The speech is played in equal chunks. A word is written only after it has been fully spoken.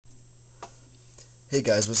Hey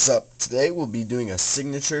guys, what's up? Today we'll be doing a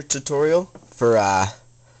signature tutorial for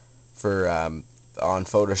on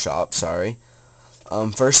Photoshop. Sorry.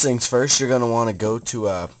 First things first, you're gonna want to go to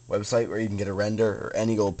a website where you can get a render or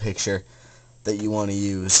any old picture that you want to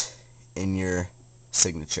use in your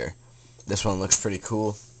signature. This one looks pretty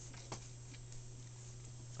cool.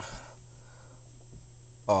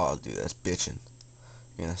 Oh, dude, that's bitchin'.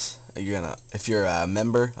 Yes, if you're a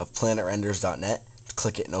member of PlanetRenders.net,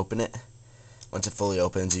 click it and open it. Once it fully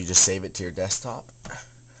opens, you just save it to your desktop.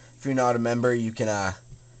 If you're not a member, you can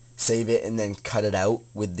save it and then cut it out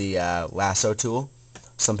with the lasso tool.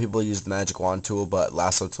 Some people use the magic wand tool, but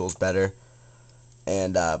lasso tool is better.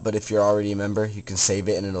 And but if you're already a member, you can save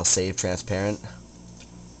it and it'll save transparent.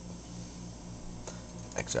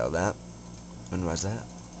 X out that. Minimize that.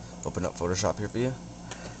 Open up Photoshop here for you.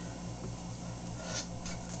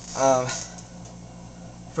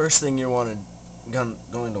 First thing you're going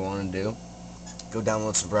to want to do, go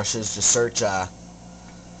download some brushes. Just search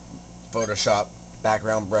Photoshop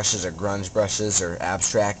background brushes or grunge brushes or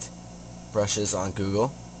abstract brushes on Google.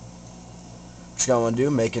 What you're going to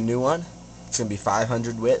do, make a new one. It's going to be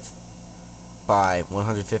 500 width by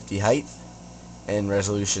 150 height and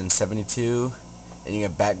resolution 72, and you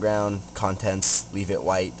get background contents, leave it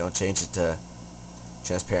white, don't change it to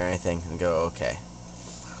transparent or anything, and go OK.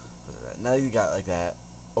 Now you got like that,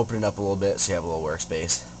 open it up a little bit so you have a little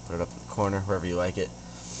workspace, put it up in the corner wherever you like it.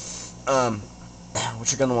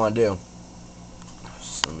 What you're going to want to do,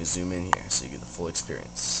 so let me zoom in here so you get the full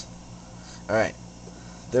experience. Alright,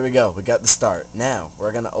 there we go, we got the start. Now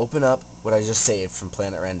we're going to open up what I just saved from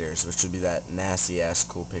Planet Renders, which would be that nasty ass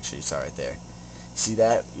cool picture you saw right there. See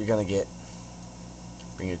that? You're going to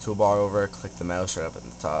bring your toolbar over, click the mouse right up at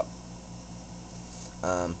the top.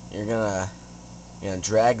 You're going to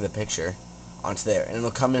drag the picture onto there, and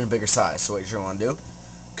it'll come in a bigger size. So what you're going to want to do,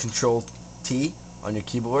 Control T on your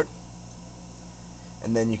keyboard,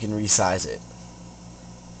 and then you can resize it.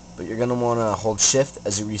 But you're going to want to hold Shift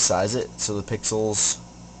as you resize it so the pixels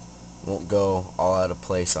won't go all out of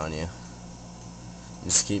place on you.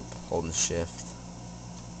 Just keep holding Shift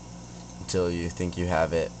until you think you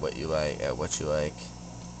have it what you like.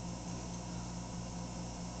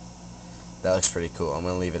 That looks pretty cool. I'm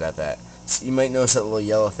going to leave it at that. So you might notice that little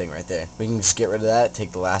yellow thing right there. We can just get rid of that,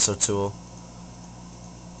 take the lasso tool,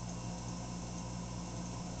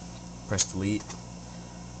 press delete.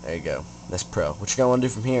 There you go. That's Pro. What you're going to want to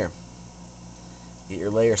do from here, get your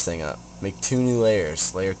layers thing up. Make 2 new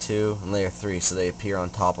layers, layer 2 and layer 3, so they appear on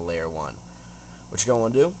top of layer 1. What you're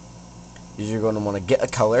going to want to do is you're going to want to get a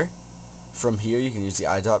color. From here you can use the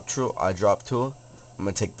eyedrop tool. I'm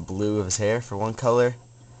going to take the blue of his hair for one color.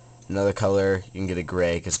 Another color, you can get a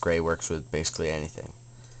gray, because gray works with basically anything.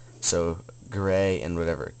 So gray and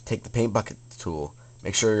whatever. Take the paint bucket tool,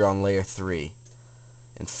 make sure you're on layer 3,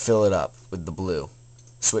 and fill it up with the blue.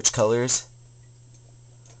 Switch colors,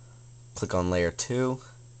 click on layer 2.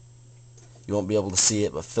 You won't be able to see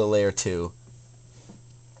it, but fill layer 2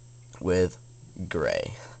 with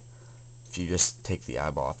gray. If you just take the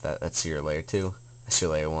eyeball off that's your layer 2, that's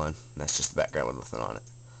your layer 1, and that's just the background with nothing on it.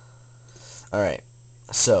 Alright,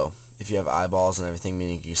 so if you have eyeballs and everything,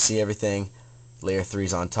 meaning you see everything, layer 3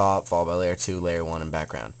 is on top, followed by layer 2, layer 1, and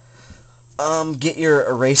background. Get your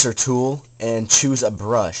eraser tool and choose a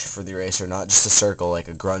brush for the eraser, not just a circle like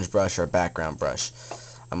a grunge brush or a background brush.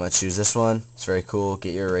 I'm going to choose this one. It's very cool.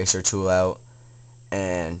 Get your eraser tool out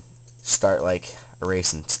and start like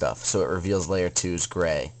erasing stuff so it reveals layer 2's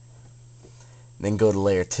gray. Then go to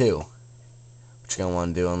layer 2. What you're going to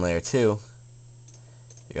want to do on layer 2, you're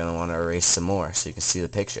going to want to erase some more so you can see the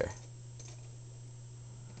picture.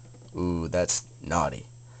 Ooh, that's naughty.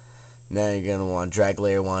 Now you're going to want to drag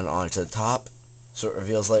layer 1 onto the top so it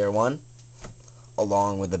reveals layer 1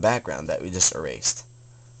 along with the background that we just erased.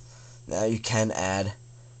 Now you can add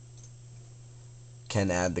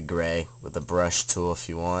the gray with the brush tool if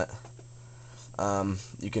you want.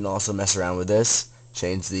 You can also mess around with this,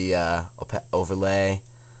 change the overlay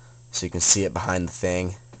so you can see it behind the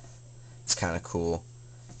thing. It's kind of cool.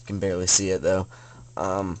 You can barely see it though.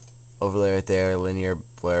 Overlay right there, linear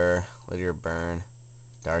blur, linear burn,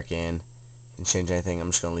 darken. You can change anything. I'm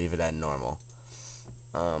just going to leave it at normal.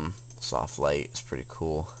 Soft light is pretty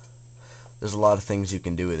cool. There's a lot of things you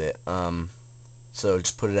can do with it. So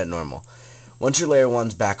just put it at normal. Once your layer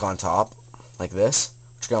 1's back on top, like this,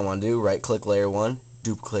 what you're going to want to do, right click layer 1,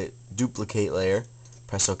 duplicate layer,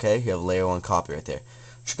 press OK, you have layer 1 copy right there.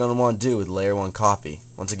 What you're going to want to do with layer 1 copy,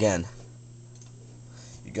 once again,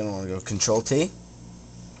 you're going to want to go Control T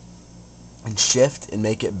and Shift and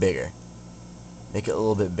make it bigger. Make it a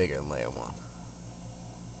little bit bigger than layer 1.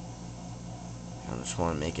 I just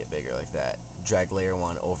want to make it bigger like that. Drag layer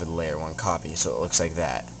 1 over the layer 1 copy so it looks like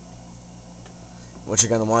that. What you're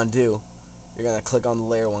going to want to do, you're going to click on the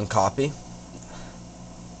layer 1 copy,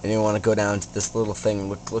 and you want to go down to this little thing,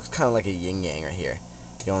 looks kind of like a yin-yang right here.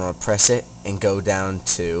 You want to press it and go down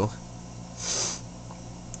to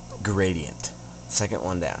gradient. Second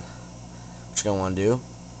one down. What you're going to want to do,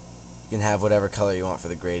 you can have whatever color you want for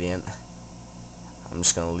the gradient. I'm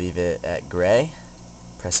just going to leave it at gray.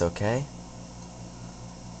 Press OK.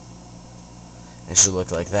 It should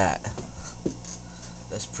look like that.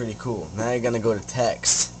 That's pretty cool. Now you're going to go to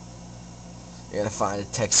text. You're going to find a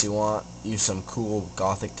text you want. Use some cool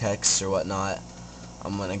gothic text or whatnot.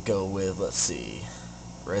 I'm going to go with, let's see,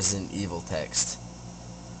 Resident Evil text.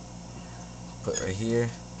 Put right here.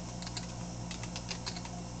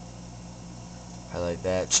 Highlight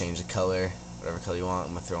that, change the color, whatever color you want.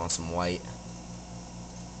 I'm going to throw on some white.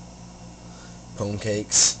 Pone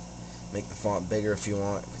cakes. Make the font bigger if you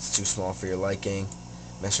want, if it's too small for your liking.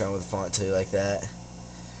 Mess around with the font until you like that.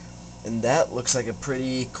 And that looks like a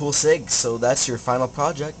pretty cool sig. So that's your final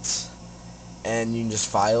project. And you can just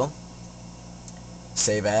file,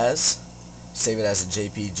 save it as a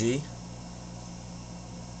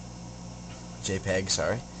JPEG,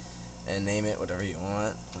 sorry, and name it whatever you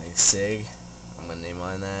want, like sig. I'm gonna name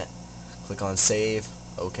mine that. Click on save,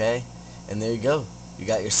 OK, and there you go. You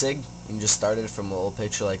got your sig. You can just start it from a little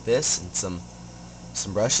picture like this and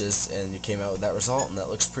some brushes, and you came out with that result, and that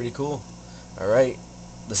looks pretty cool. Alright,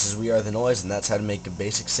 this is We Are The Noise, and that's how to make a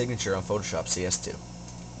basic signature on Photoshop CS2.